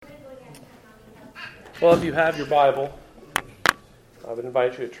Well, if you have your Bible, I would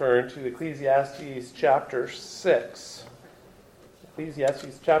invite you to turn to Ecclesiastes chapter 6.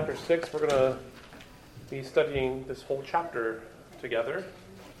 Ecclesiastes chapter 6, we're going to be studying this whole chapter together.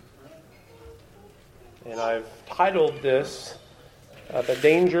 And I've titled this, The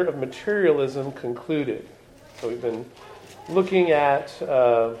Danger of Materialism Concluded. So we've been looking at,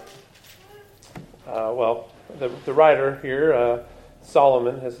 the writer here,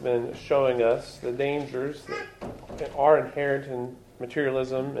 Solomon, has been showing us the dangers that are inherent in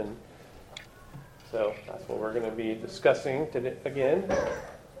materialism, and so that's what we're going to be discussing today again.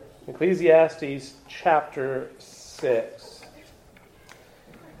 Ecclesiastes chapter 6.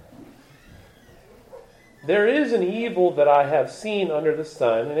 There is an evil that I have seen under the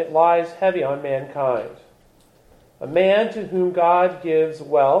sun, and it lies heavy on mankind. A man to whom God gives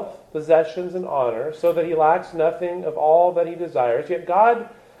wealth, possessions, and honor, so that he lacks nothing of all that he desires, yet God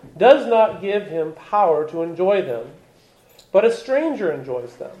does not give him power to enjoy them, but a stranger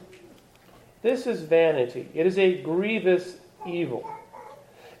enjoys them. This is vanity. It is a grievous evil.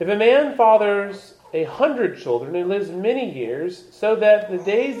 If a man fathers 100 children and lives many years, so that the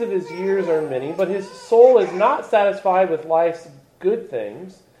days of his years are many, but his soul is not satisfied with life's good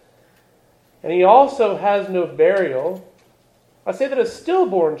things, and he also has no burial, I say that a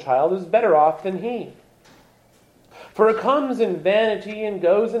stillborn child is better off than he. For it comes in vanity and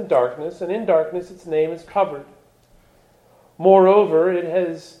goes in darkness, and in darkness its name is covered. Moreover, it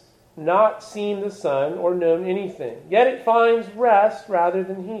has not seen the sun or known anything, yet it finds rest rather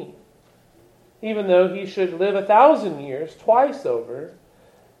than he. Even though he should live 1,000 years twice over,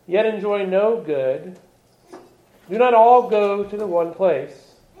 yet enjoy no good, do not all go to the one place.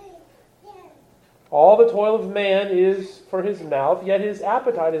 All the toil of man is for his mouth, yet his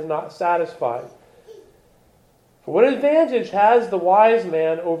appetite is not satisfied. For what advantage has the wise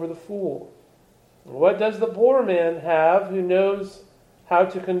man over the fool? And what does the poor man have who knows how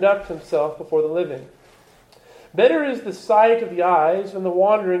to conduct himself before the living? Better is the sight of the eyes than the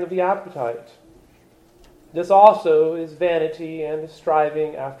wandering of the appetite. This also is vanity and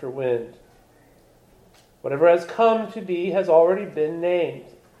striving after wind. Whatever has come to be has already been named.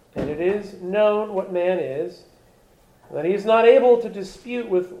 And it is known what man is, and that he is not able to dispute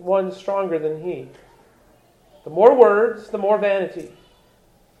with one stronger than he. The more words, the more vanity.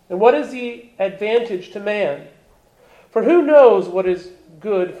 And what is the advantage to man? For who knows what is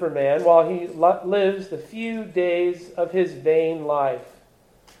good for man while he lives the few days of his vain life,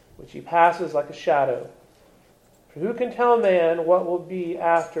 which he passes like a shadow? For who can tell man what will be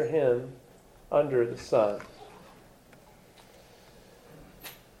after him under the sun?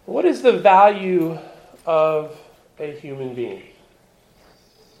 What is the value of a human being?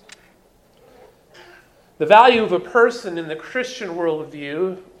 The value of a person in the Christian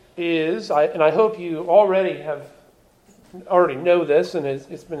worldview is, and I hope you already know this, and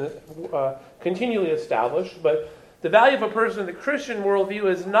it's been continually established, but the value of a person in the Christian worldview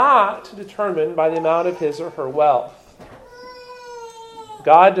is not determined by the amount of his or her wealth.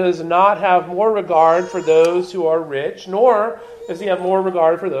 God does not have more regard for those who are rich, nor does he have more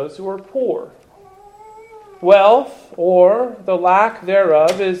regard for those who are poor. Wealth, or the lack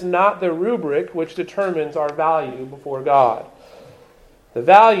thereof, is not the rubric which determines our value before God. The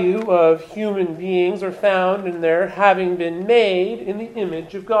value of human beings are found in their having been made in the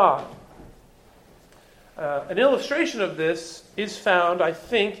image of God. An illustration of this is found, I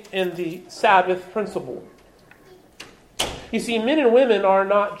think, in the Sabbath principle. You see, men and women are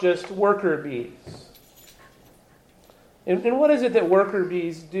not just worker bees. And what is it that worker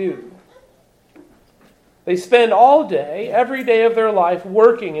bees do? They spend all day, every day of their life,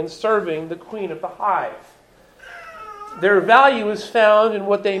 working and serving the queen of the hive. Their value is found in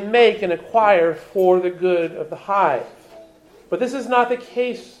what they make and acquire for the good of the hive. But this is not the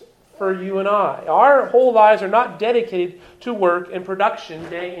case for you and I. Our whole lives are not dedicated to work and production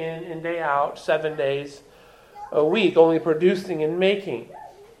day in and day out, 7 days a week, only producing and making.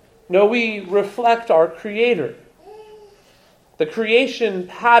 No, we reflect our Creator. The creation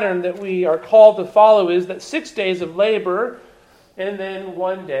pattern that we are called to follow is that 6 days of labor and then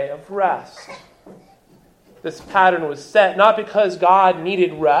 1 day of rest. This pattern was set not because God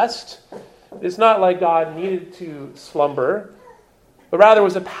needed rest. It's not like God needed to slumber, but rather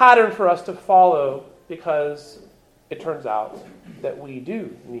was a pattern for us to follow because it turns out that we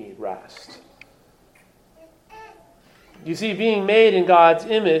do need rest. You see, being made in God's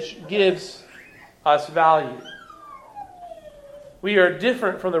image gives us value. We are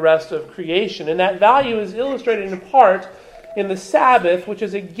different from the rest of creation, and that value is illustrated in part in the Sabbath, which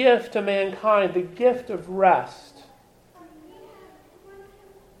is a gift to mankind, the gift of rest.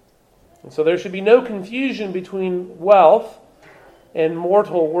 And so there should be no confusion between wealth and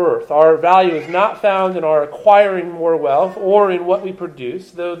mortal worth. Our value is not found in our acquiring more wealth or in what we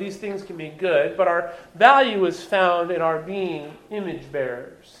produce, though these things can be good, but our value is found in our being image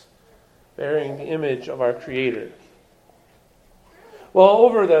bearers, bearing the image of our Creator. Well,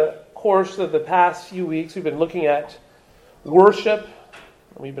 over the course of the past few weeks, we've been looking at worship,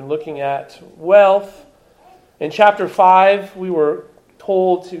 we've been looking at wealth. In chapter 5, we were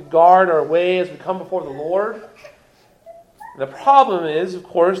told to guard our way as we come before the Lord. The problem is, of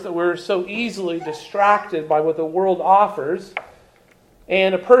course, that we're so easily distracted by what the world offers.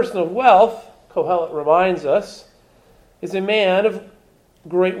 And a person of wealth, Kohelet reminds us, is a man of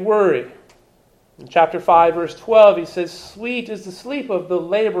great worry. In chapter 5, verse 12, he says, "Sweet is the sleep of the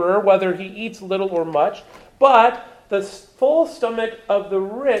laborer, whether he eats little or much, but the full stomach of the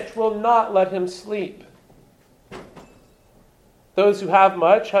rich will not let him sleep." Those who have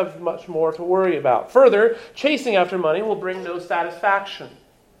much more to worry about. Further, chasing after money will bring no satisfaction,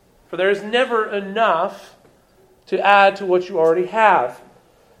 for there is never enough to add to what you already have.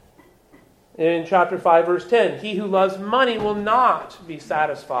 In chapter 5, verse 10, "He who loves money will not be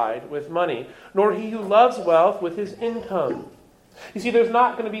satisfied with money, nor he who loves wealth with his income." You see, there's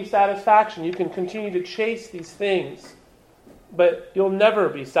not going to be satisfaction. You can continue to chase these things, but you'll never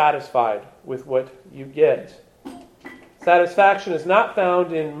be satisfied with what you get. Satisfaction is not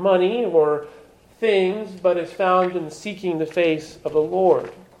found in money or things, but is found in seeking the face of the Lord.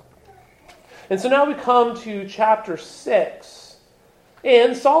 And so now we come to chapter 6.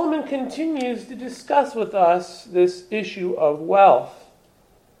 And Solomon continues to discuss with us this issue of wealth.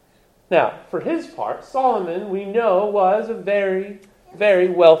 Now, for his part, Solomon, we know, was a very, very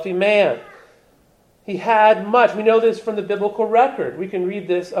wealthy man. He had much. We know this from the biblical record. We can read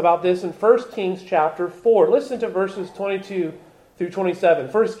about this in 1 Kings chapter 4. Listen to verses 22 through 27.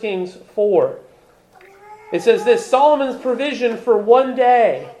 1 Kings 4. It says this, "Solomon's provision for one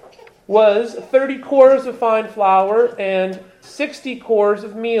day was 30 cores of fine flour and 60 cores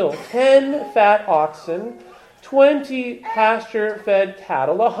of meal, 10 fat oxen, 20 pasture-fed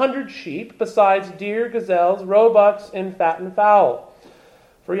cattle, 100 sheep, besides deer, gazelles, roebucks, and fattened fowl.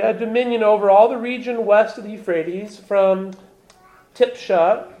 For he had dominion over all the region west of the Euphrates, from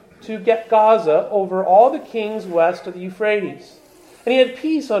Tipshah to Gaza, over all the kings west of the Euphrates. And he had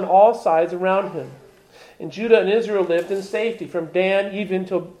peace on all sides around him. And Judah and Israel lived in safety, from Dan even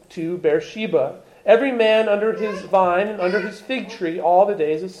to Beersheba, every man under his vine and under his fig tree all the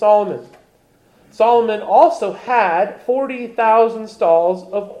days of Solomon. Solomon also had 40,000 stalls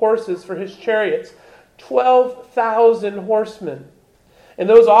of horses for his chariots, 12,000 horsemen. And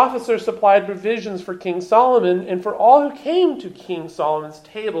those officers supplied provisions for King Solomon and for all who came to King Solomon's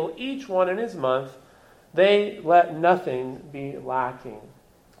table, each one in his month. They let nothing be lacking."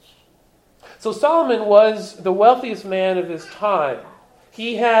 So Solomon was the wealthiest man of his time.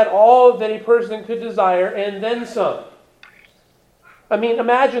 He had all that a person could desire and then some. I mean,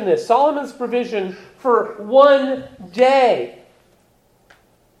 imagine this. Solomon's provision for one day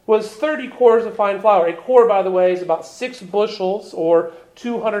was 30 cores of fine flour. A core, by the way, is about 6 bushels or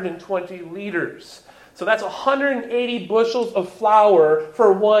 220 liters. So that's 180 bushels of flour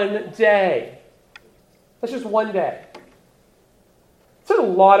for one day. That's just one day. That's a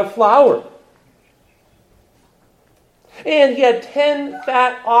lot of flour. And he had 10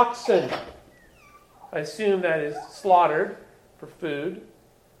 fat oxen. I assume that is slaughtered for food.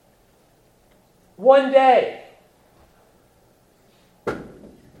 One day.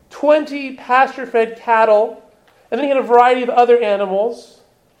 20 pasture-fed cattle. And then he had a variety of other animals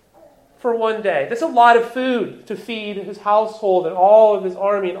for one day. That's a lot of food to feed his household and all of his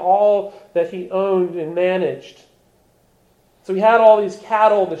army and all that he owned and managed. So he had all these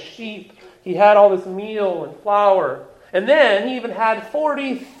cattle, the sheep. He had all this meal and flour. And then he even had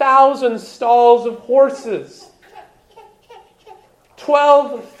 40,000 stalls of horses.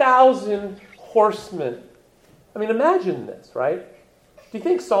 12,000 horsemen. I mean, imagine this, right? Do you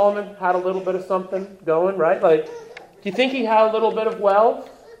think Solomon had a little bit of something going, right? Like, do you think he had a little bit of wealth?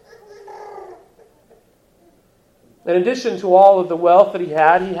 In addition to all of the wealth that he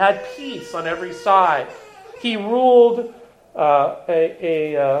had peace on every side. He ruled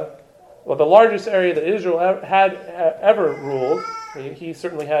the largest area that Israel had ever ruled. He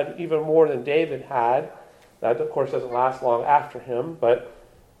certainly had even more than David had. That, of course, doesn't last long after him. But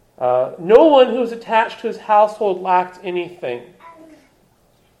no one who was attached to his household lacked anything.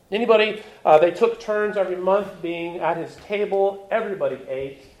 They took turns every month being at his table. Everybody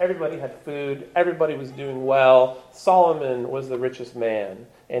ate. Everybody had food. Everybody was doing well. Solomon was the richest man,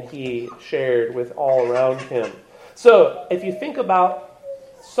 and he shared with all around him. So, if you think about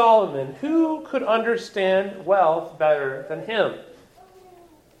Solomon, who could understand wealth better than him?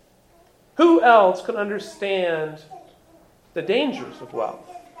 Who else could understand the dangers of wealth?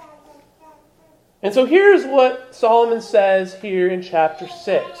 And so here's what Solomon says here in chapter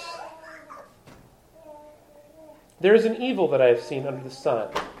 6. There is an evil that I have seen under the sun,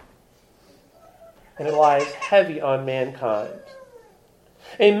 and it lies heavy on mankind.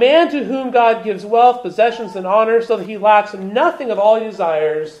 A man to whom God gives wealth, possessions, and honor, so that he lacks nothing of all he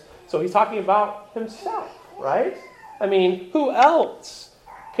desires. So he's talking about himself, right? I mean, who else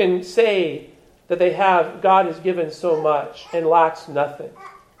can say that God has given so much and lacks nothing?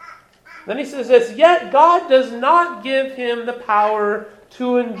 Then he says this, yet God does not give him the power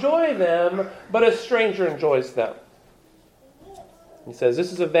to enjoy them, but a stranger enjoys them. He says,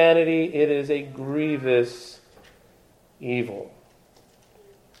 this is a vanity, it is a grievous evil.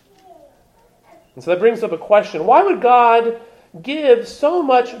 And so that brings up a question. Why would God give so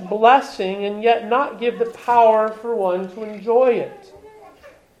much blessing and yet not give the power for one to enjoy it?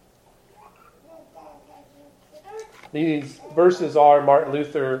 These verses are, Martin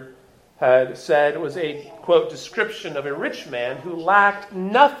Luther had said, was a, quote, description of a rich man who lacked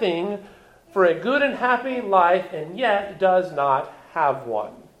nothing for a good and happy life and yet does not have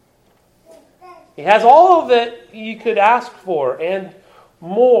one. He has all that you could ask for and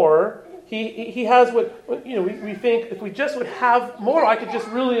more. He has what, we think if we just would have more, I could just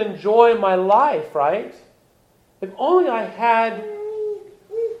really enjoy my life, right? If only I had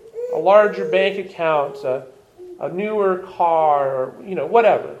a larger bank account, a newer car, or,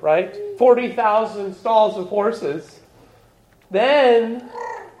 whatever, right? 40,000 stalls of horses. Then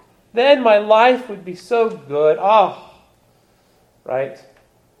my life would be so good. Right?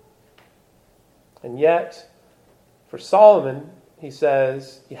 And yet, for Solomon, he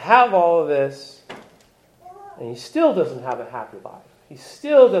says, you have all of this, and he still doesn't have a happy life. He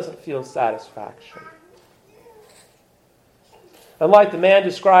still doesn't feel satisfaction. Unlike the man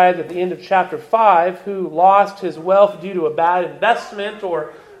described at the end of chapter 5, who lost his wealth due to a bad investment,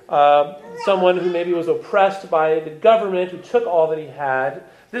 or someone who maybe was oppressed by the government who took all that he had,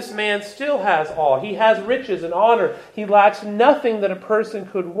 this man still has all. He has riches and honor. He lacks nothing that a person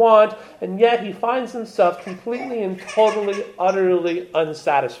could want, and yet he finds himself completely and totally, utterly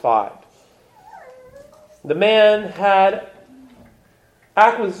unsatisfied. The man had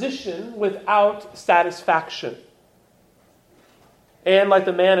acquisition without satisfaction. And like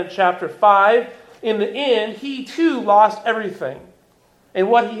the man in chapter 5, in the end, he too lost everything. And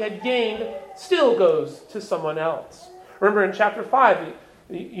what he had gained still goes to someone else. Remember in chapter 5,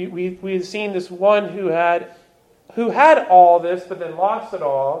 we've seen this one who had all this but then lost it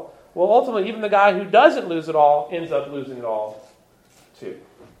all. Well, ultimately, even the guy who doesn't lose it all ends up losing it all too.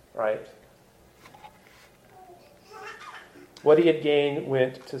 Right? What he had gained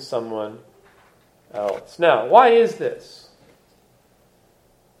went to someone else. Now, why is this?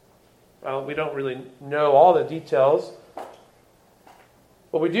 Well, we don't really know all the details.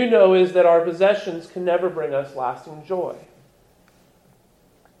 What we do know is that our possessions can never bring us lasting joy.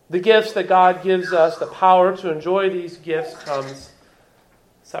 The gifts that God gives us, the power to enjoy these gifts, comes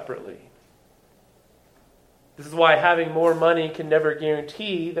separately. This is why having more money can never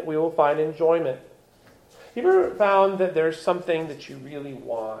guarantee that we will find enjoyment. Have you ever found that there's something that you really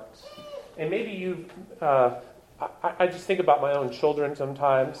want? And maybe I just think about my own children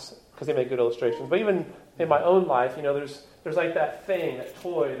sometimes, because they make good illustrations. But even in my own life, there's like that thing, that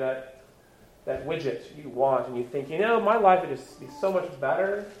toy, that widget you want, and you think, my life would just be so much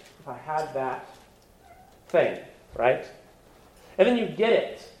better if I had that thing, right? And then you get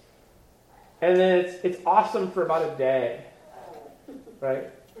it. And then it's awesome for about a day, right?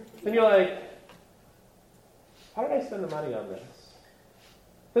 Then you're like, how did I spend the money on this?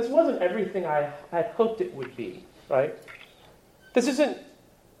 This wasn't everything I had hoped it would be, right? This isn't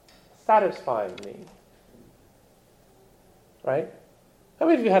satisfying me, right? How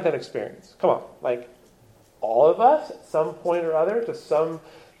many of you had that experience? Come on, like all of us at some point or other, to some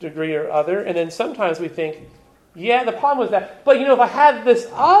degree or other. And then sometimes we think, yeah, the problem was that, but if I had this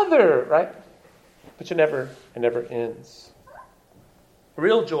other, right? But it never ends.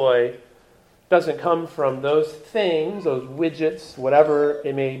 Real joy doesn't come from those things, those widgets, whatever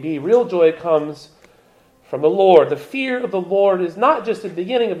it may be. Real joy comes from the Lord. The fear of the Lord is not just the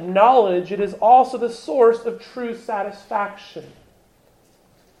beginning of knowledge, it is also the source of true satisfaction.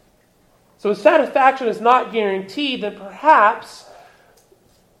 So if satisfaction is not guaranteed, then perhaps,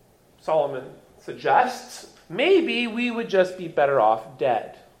 Solomon suggests, maybe we would just be better off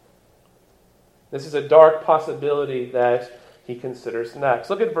dead. This is a dark possibility that he considers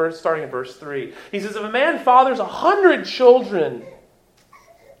next. Look at starting at verse 3. He says, if a man fathers 100 children,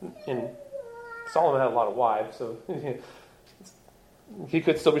 And Solomon had a lot of wives, so he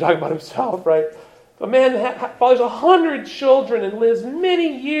could still be talking about himself, right? A man fathers 100 children and lives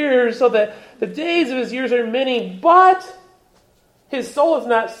many years, so that the days of his years are many, but his soul is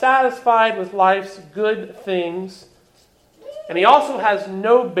not satisfied with life's good things. And he also has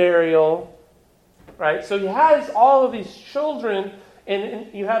no burial, right? So he has all of these children,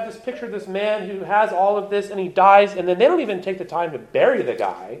 and you have this picture of this man who has all of this, and he dies, and then they don't even take the time to bury the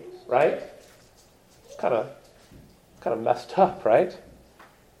guy, right? It's kind of messed up, right?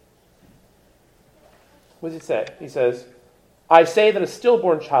 What does he say? He says, I say that a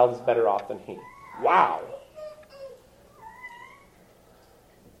stillborn child is better off than he. Wow.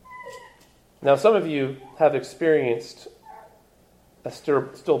 Now, some of you have experienced a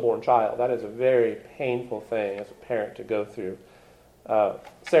stillborn child. That is a very painful thing as a parent to go through.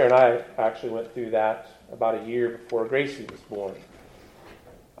 Sarah and I actually went through that about a year before Gracie was born.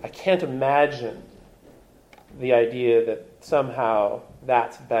 I can't imagine the idea that somehow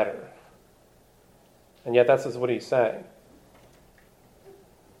that's better. And yet that's what he's saying.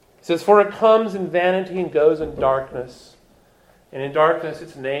 He says, for it comes in vanity and goes in darkness. And in darkness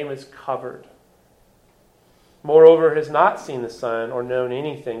its name is covered. Moreover, it has not seen the sun or known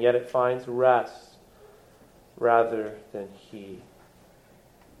anything, yet it finds rest rather than he.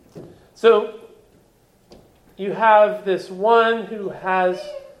 So, you have this one who has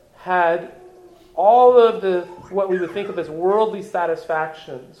had all of the, what we would think of as worldly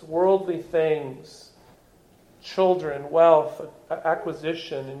satisfactions, worldly things, children, wealth,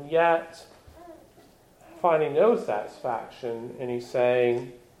 acquisition, and yet finding no satisfaction. And he's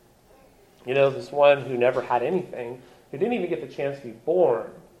saying, this one who never had anything, who didn't even get the chance to be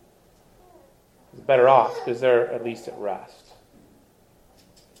born, is better off because they're at least at rest.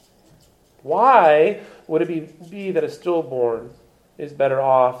 Why would it be that a stillborn is better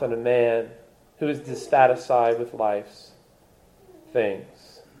off than a man who is dissatisfied with life's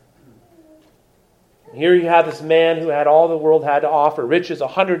things? Here you have this man who had all the world had to offer, riches,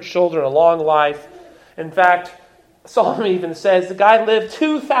 100 children, a long life. In fact, Solomon even says the guy lived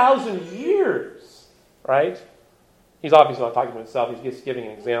 2,000 years, right? He's obviously not talking about himself. He's just giving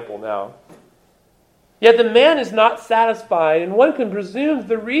an example now. Yet the man is not satisfied, and one can presume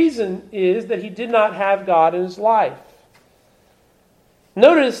the reason is that he did not have God in his life.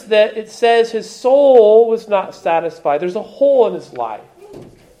 Notice that it says his soul was not satisfied. There's a hole in his life.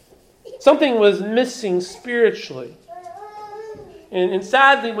 Something was missing spiritually. And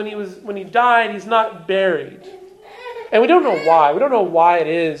sadly, when he died, he's not buried. And we don't know why. We don't know why it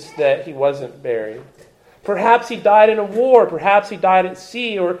is that he wasn't buried. Perhaps he died in a war. Perhaps he died at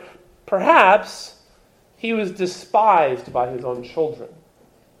sea. Or perhaps he was despised by his own children.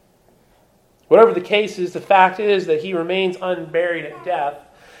 Whatever the case is, the fact is that he remains unburied at death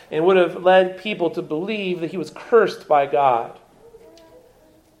and would have led people to believe that he was cursed by God.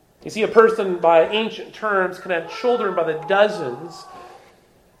 You see, a person by ancient terms can have children by the dozens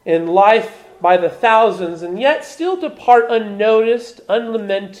and life by the thousands, and yet still depart unnoticed,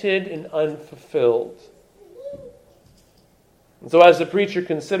 unlamented, and unfulfilled. And so as the preacher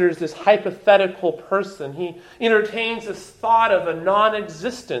considers this hypothetical person, he entertains this thought of a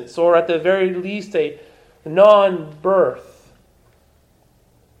non-existence, or at the very least a non-birth.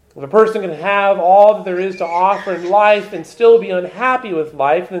 If a person can have all that there is to offer in life and still be unhappy with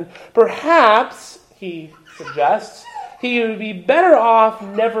life, then perhaps, he suggests, he would be better off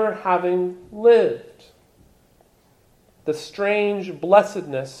never having lived. The strange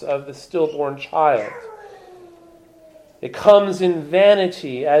blessedness of the stillborn child. It comes in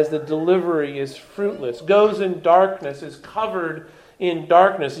vanity as the delivery is fruitless, goes in darkness, is covered in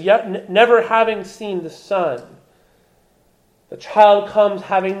darkness, yet never having seen the sun. The child comes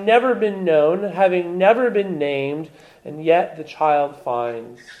having never been known, having never been named, and yet the child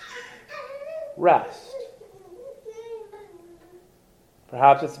finds rest.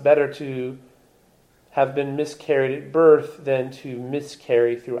 Perhaps it's better to have been miscarried at birth than to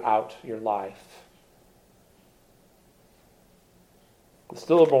miscarry throughout your life. The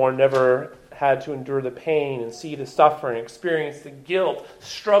stillborn never had to endure the pain and see the suffering, experience the guilt,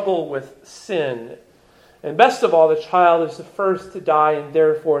 struggle with sin. And best of all, the child is the first to die and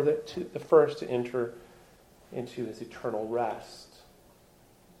therefore the first to enter into his eternal rest.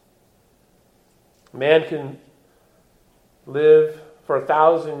 Man can live for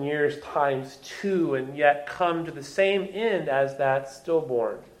 1,000 years times 2 and yet come to the same end as that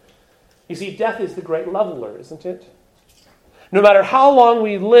stillborn. You see, death is the great leveler, isn't it? No matter how long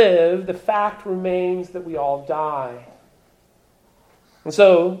we live, the fact remains that we all die. And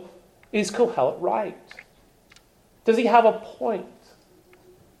so, is Kohelet right? Does he have a point?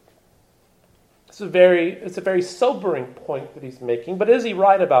 It's a very sobering point that he's making, but is he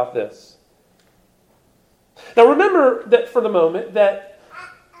right about this? Now remember that for the moment that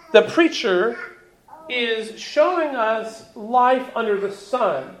the preacher is showing us life under the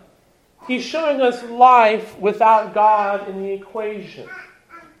sun. He's showing us life without God in the equation.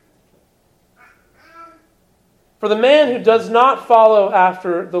 For the man who does not follow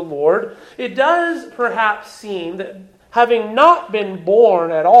after the Lord, it does perhaps seem that having not been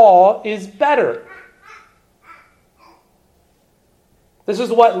born at all is better. This is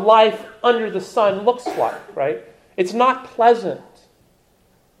what life under the sun looks like, right? It's not pleasant.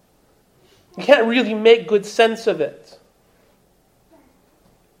 You can't really make good sense of it.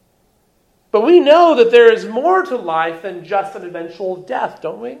 But we know that there is more to life than just an eventual death,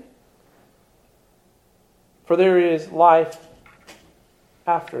 don't we? For there is life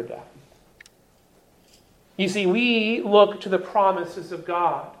after death. You see, we look to the promises of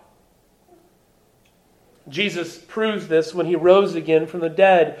God. Jesus proves this when he rose again from the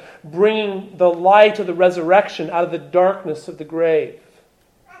dead, bringing the light of the resurrection out of the darkness of the grave.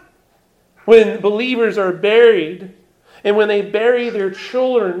 When believers are buried, and when they bury their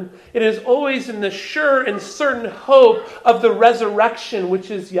children, it is always in the sure and certain hope of the resurrection which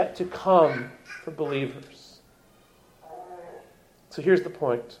is yet to come for believers. So here's the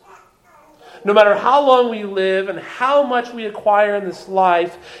point. No matter how long we live and how much we acquire in this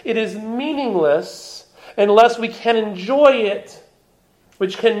life, it is meaningless unless we can enjoy it,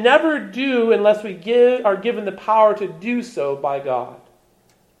 which can never do unless we are given the power to do so by God.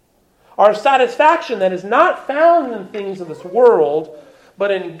 Our satisfaction then is not found in things of this world,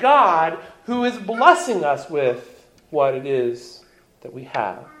 but in God, who is blessing us with what it is that we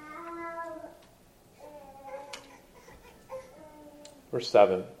have. Verse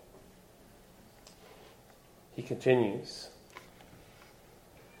 7. He continues.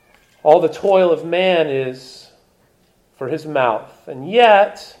 All the toil of man is for his mouth, and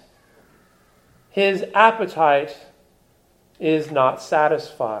yet his appetite is not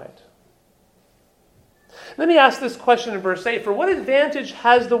satisfied. Then he asks this question in verse 8, for what advantage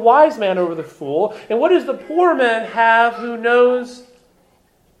has the wise man over the fool, and what does the poor man have who knows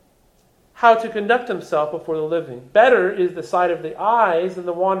how to conduct himself before the living? Better is the sight of the eyes than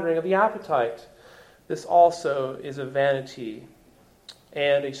the wandering of the appetite. This also is a vanity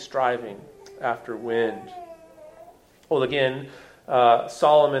and a striving after wind. Well, again,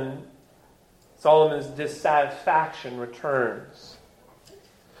 Solomon's dissatisfaction returns.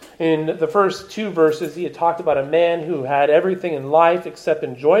 In the first two verses, he had talked about a man who had everything in life except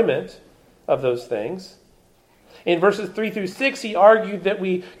enjoyment of those things. In verses 3 through 6, he argued that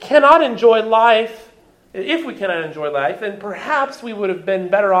we cannot enjoy life. If we cannot enjoy life, then perhaps we would have been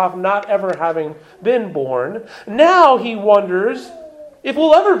better off not ever having been born. Now he wonders if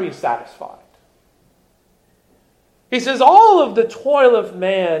we'll ever be satisfied. He says all of the toil of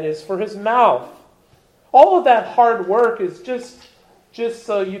man is for his mouth. All of that hard work is just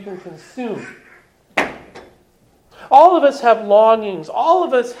so you can consume. All of us have longings. All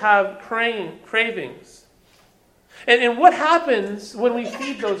of us have cravings. And what happens when we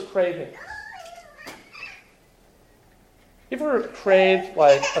feed those cravings? You ever crave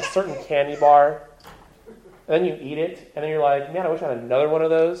like a certain candy bar, and then you eat it, and then you're like, man, I wish I had another one of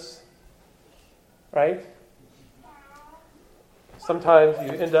those. Right? Sometimes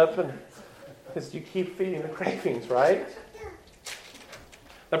you end up because you keep feeding the cravings, right?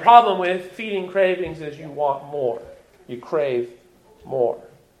 The problem with feeding cravings is you want more. You crave more.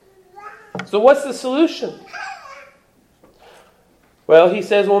 So what's the solution? Well, he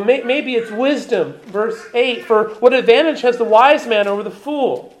says, maybe it's wisdom. Verse 8, for what advantage has the wise man over the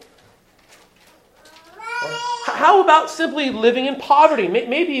fool? How about simply living in poverty?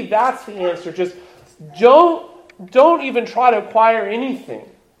 Maybe that's the answer. Just don't even try to acquire anything.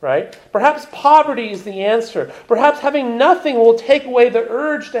 Right? Perhaps poverty is the answer. Perhaps having nothing will take away the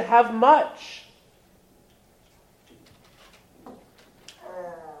urge to have much.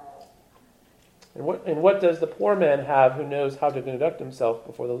 And what does the poor man have who knows how to conduct himself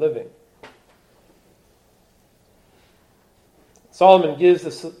before the living? Solomon gives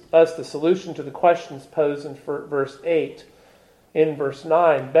us the solution to the questions posed in verse 8. In verse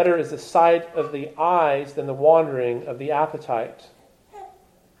 9, better is the sight of the eyes than the wandering of the appetite.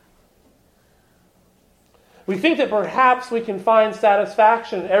 We think that perhaps we can find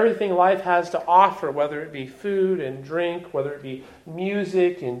satisfaction in everything life has to offer, whether it be food and drink, whether it be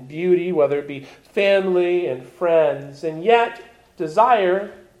music and beauty, whether it be family and friends. And yet,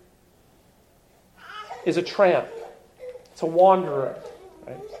 desire is a tramp. It's a wanderer.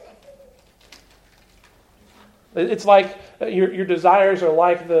 Right? It's like your desires are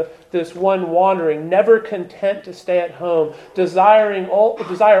like this one wandering, never content to stay at home. Desire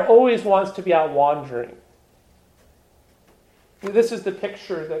always wants to be out wandering. This is the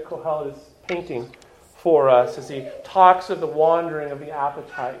picture that Kohelet is painting for us as he talks of the wandering of the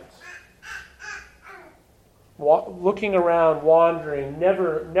appetites. Looking around, wandering,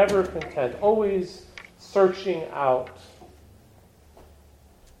 never content, always searching out.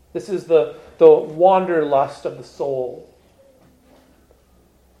 This is the wanderlust of the soul.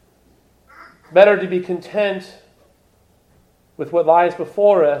 Better to be content with what lies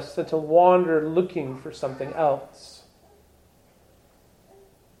before us than to wander looking for something else.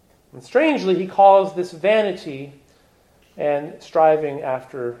 And strangely, he calls this vanity and striving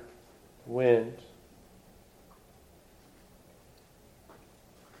after wind.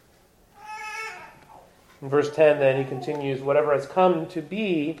 In verse 10, then, he continues, whatever has come to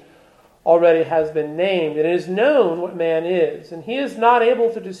be already has been named, and it is known what man is, and he is not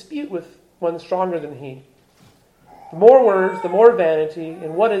able to dispute with one stronger than he. The more words, the more vanity,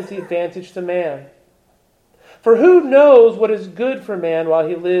 and what is the advantage to man? For who knows what is good for man while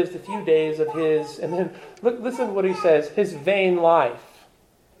he lives the few days of his, and then listen to what he says, his vain life.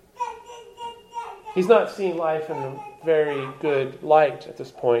 He's not seeing life in a very good light at this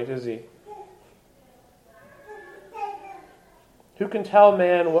point, is he? Who can tell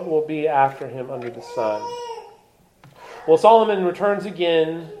man what will be after him under the sun? Well, Solomon returns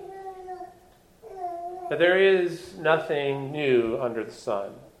again that there is nothing new under the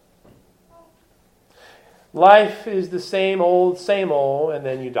sun. Life is the same old, and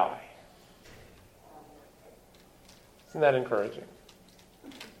then you die. Isn't that encouraging?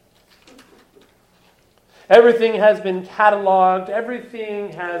 Everything has been cataloged.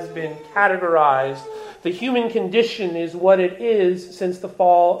 Everything has been categorized. The human condition is what it is since the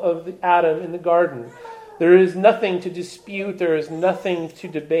fall of Adam in the garden. There is nothing to dispute. There is nothing to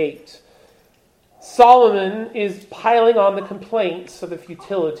debate. Solomon is piling on the complaints of the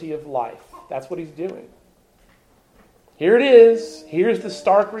futility of life. That's what he's doing. Here it is. Here's the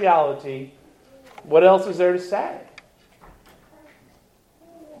stark reality. What else is there to say?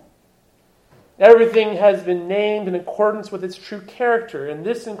 Everything has been named in accordance with its true character, and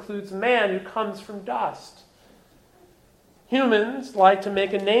this includes man who comes from dust. Humans like to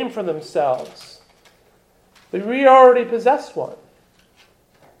make a name for themselves, but we already possess one.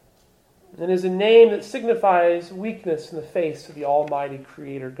 It is a name that signifies weakness in the face of the Almighty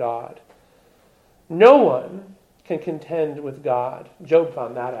Creator God. No one can contend with God. Job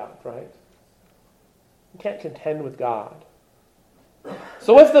found that out, right? You can't contend with God.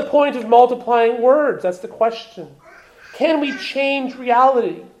 So what's the point of multiplying words? That's the question. Can we change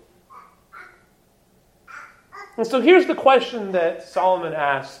reality? And so here's the question that Solomon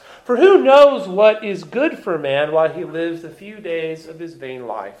asks. For who knows what is good for man while he lives the few days of his vain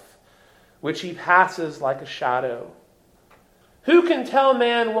life, which he passes like a shadow? Who can tell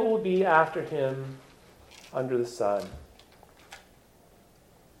man what will be after him under the sun?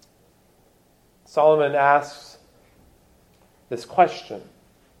 Solomon asks this question.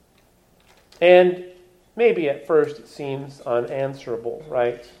 And maybe at first it seems unanswerable,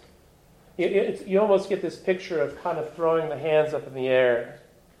 right? You almost get this picture of kind of throwing the hands up in the air.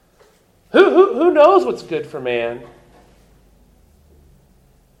 Who knows what's good for man?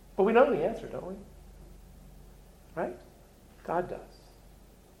 But we know the answer, don't we? Right? God does.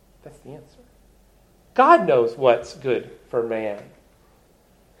 That's the answer. God knows what's good for man.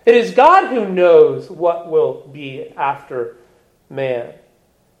 It is God who knows what will be after man.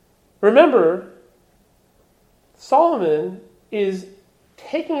 Remember, Solomon is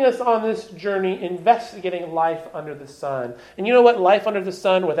taking us on this journey, investigating life under the sun. And you know what life under the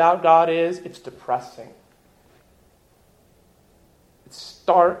sun without God is? It's depressing. It's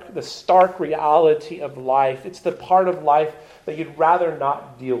the stark reality of life. It's the part of life that you'd rather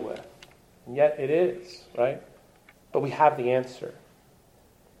not deal with. And yet it is, right? But we have the answer.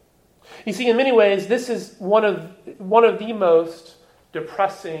 You see, in many ways, this is one of the most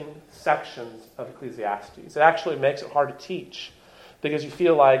depressing sections of Ecclesiastes. It actually makes it hard to teach because you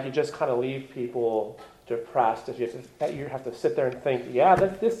feel like you just kind of leave people depressed if you have to sit there and think, yeah,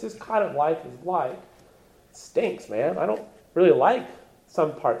 this is kind of life is like. It stinks, man. I don't really like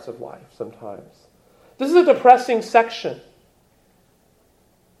some parts of life sometimes. This is a depressing section.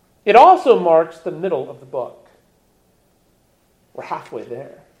 It also marks the middle of the book. We're halfway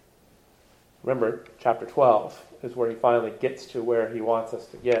there. Remember, chapter 12 is where he finally gets to where he wants us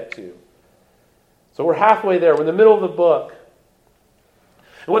to get to. So we're halfway there. We're in the middle of the book.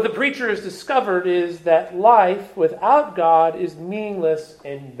 And what the preacher has discovered is that life without God is meaningless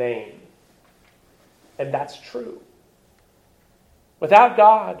and vain. And that's true. Without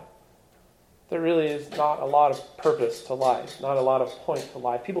God, there really is not a lot of purpose to life, not a lot of point to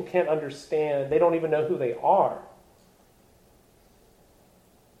life. People can't understand. They don't even know who they are.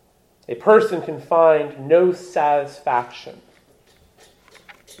 A person can find no satisfaction.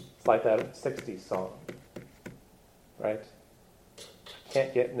 It's like that 60s song, right?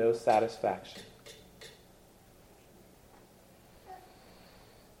 Can't get no satisfaction.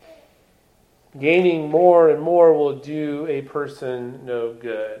 Gaining more and more will do a person no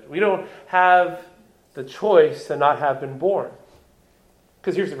good. We don't have the choice to not have been born.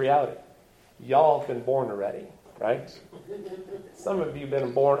 Because here's the reality. Y'all have been born already, right? Some of you have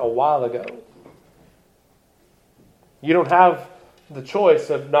been born a while ago. You don't have the choice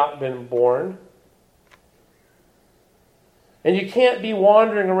of not being born. And you can't be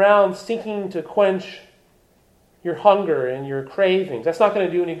wandering around seeking to quench your hunger and your cravings. That's not going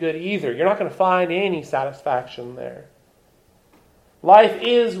to do any good either. You're not going to find any satisfaction there. Life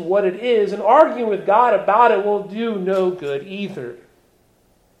is what it is, and arguing with God about it will do no good either.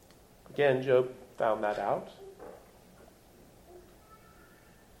 Again, Job found that out.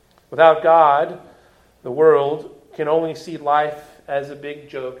 Without God, the world can only see life as a big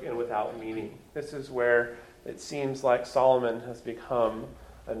joke and without meaning. This is where it seems like Solomon has become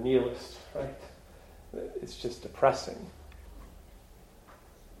a nihilist, right? It's just depressing.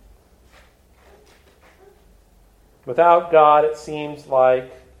 Without God, it seems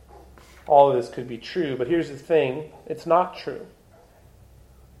like all of this could be true. But here's the thing, it's not true.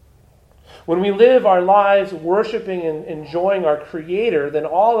 When we live our lives worshiping and enjoying our Creator, then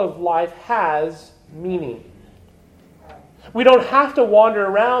all of life has meaning. We don't have to wander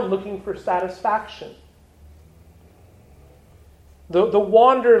around looking for satisfaction. The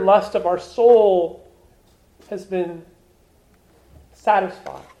wanderlust of our soul has been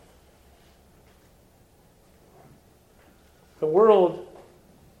satisfied. The world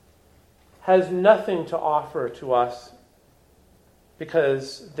has nothing to offer to us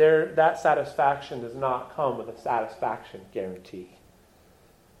because that satisfaction does not come with a satisfaction guarantee.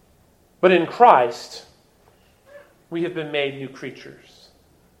 But in Christ, we have been made new creatures.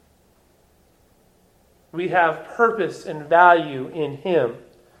 We have purpose and value in Him.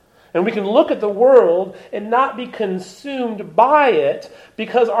 And we can look at the world and not be consumed by it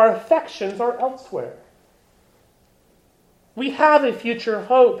because our affections are elsewhere. We have a future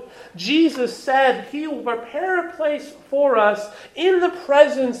hope. Jesus said He will prepare a place for us in the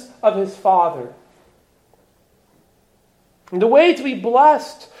presence of His Father. And the way to be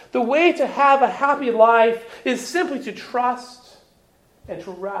blessed, the way to have a happy life is simply to trust and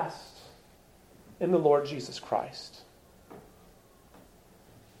to rest in the Lord Jesus Christ.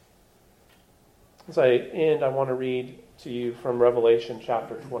 As I end, I want to read to you from Revelation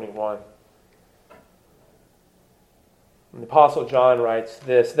chapter 21. And the Apostle John writes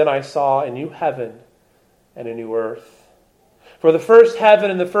this, "Then I saw a new heaven and a new earth. For the first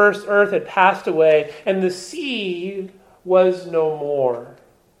heaven and the first earth had passed away, and the sea was no more.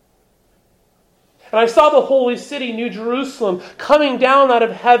 And I saw the holy city, New Jerusalem, coming down out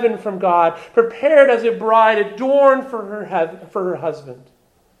of heaven from God, prepared as a bride adorned for her husband.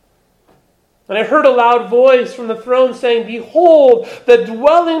 And I heard a loud voice from the throne saying, 'Behold, the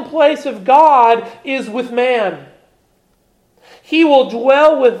dwelling place of God is with man. He will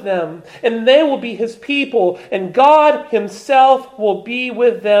dwell with them, and they will be His people, and God Himself will be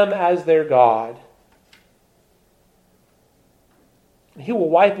with them as their God. And He will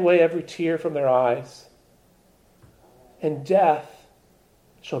wipe away every tear from their eyes, and death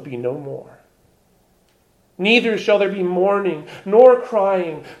shall be no more. Neither shall there be mourning, nor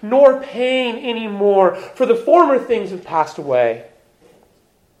crying, nor pain any more, for the former things have passed away.'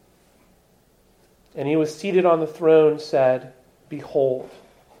 And He was seated on the throne, said, 'Behold,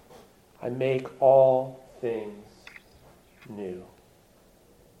 I make all things new.'"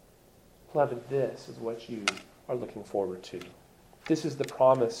 Beloved, this is what you are looking forward to. This is the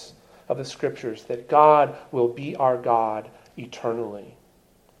promise of the Scriptures, that God will be our God eternally.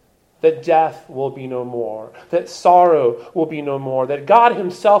 That death will be no more. That sorrow will be no more. That God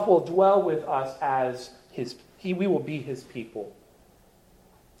Himself will dwell with us as we will be His people.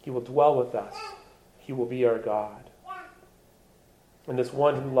 He will dwell with us. He will be our God. And this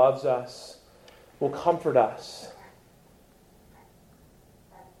one who loves us will comfort us.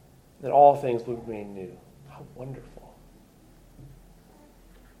 That all things will remain new. How wonderful.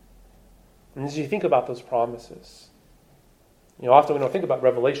 And as you think about those promises, often we don't think about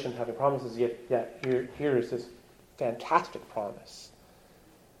Revelation having promises, yet here is this fantastic promise.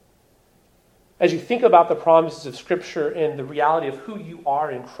 As you think about the promises of Scripture and the reality of who you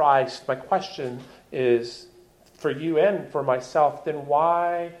are in Christ, my question is, for you and for myself, then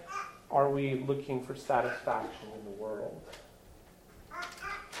why are we looking for satisfaction in the world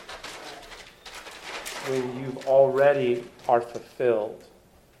when you already are fulfilled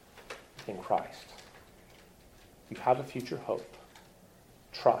in Christ? You have a future hope,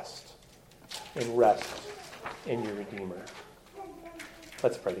 trust, and rest in your Redeemer.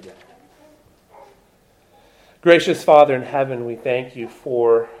 Let's pray together. Gracious Father in heaven, we thank you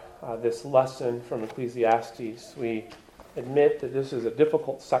for this lesson from Ecclesiastes. We admit that this is a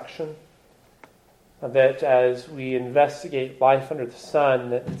difficult section, that as we investigate life under the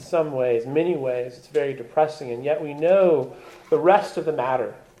sun, that in some ways, many ways, it's very depressing, and yet we know the rest of the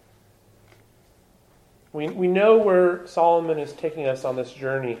matter. We know where Solomon is taking us on this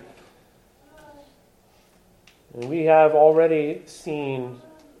journey. And we have already seen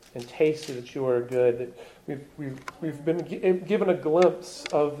and tasted that you are good, that we've been given a glimpse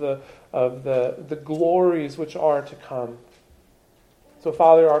of the glories which are to come. So,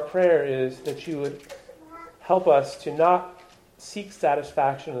 Father, our prayer is that you would help us to not seek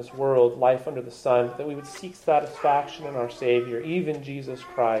satisfaction in this world, life under the sun, but that we would seek satisfaction in our Savior, even Jesus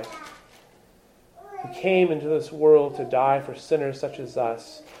Christ, who came into this world to die for sinners such as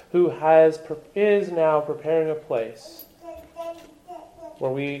us, who is now preparing a place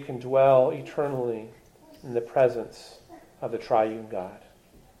where we can dwell eternally in the presence of the triune God.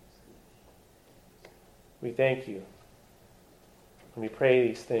 We thank you, and we pray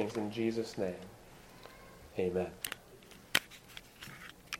these things in Jesus' name. Amen.